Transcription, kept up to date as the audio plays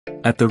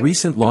At the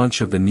recent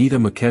launch of the Nita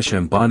Mukesh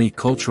Ambani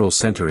Cultural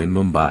Center in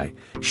Mumbai,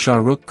 Shah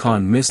Rukh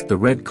Khan missed the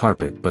red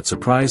carpet but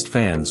surprised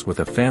fans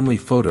with a family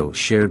photo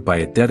shared by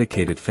a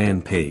dedicated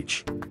fan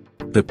page.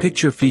 The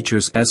picture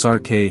features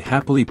SRK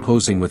happily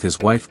posing with his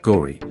wife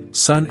Gauri,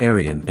 son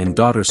Aryan and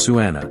daughter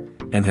Suhana,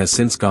 and has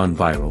since gone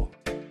viral.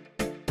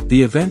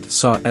 The event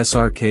saw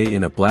SRK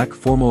in a black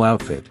formal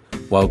outfit,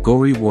 while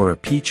Gauri wore a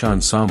peach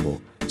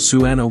ensemble.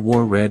 Suhana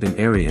wore red and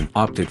Aryan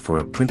opted for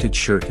a printed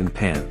shirt and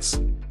pants.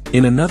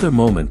 In another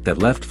moment that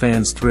left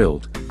fans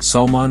thrilled,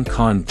 Salman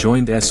Khan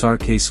joined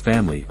SRK's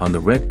family on the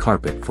red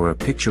carpet for a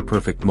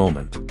picture-perfect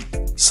moment.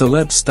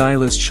 Celeb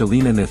stylist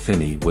Shaleena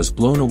Nathani was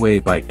blown away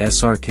by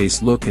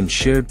SRK's look and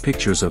shared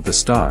pictures of the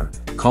star,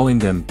 calling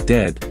them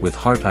 "dead" with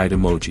heart-eyed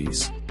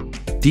emojis.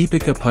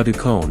 Deepika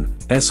Padukone,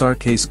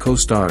 SRK's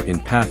co-star in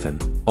Pathaan,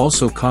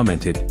 also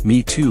commented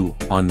 "Me too"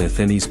 on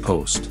Nathani's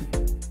post.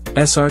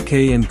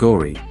 SRK and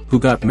Gauri, who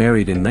got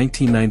married in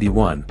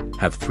 1991,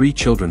 have 3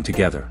 children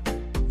together.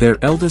 Their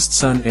eldest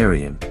son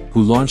Aryan,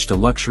 who launched a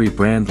luxury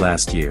brand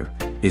last year,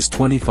 is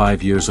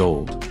 25 years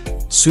old.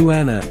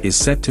 Suhana is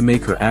set to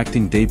make her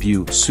acting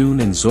debut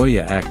soon and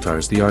Zoya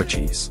actors the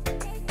Archies.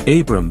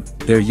 Abram,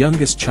 their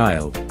youngest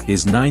child,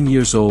 is 9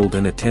 years old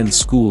and attends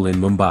school in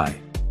Mumbai.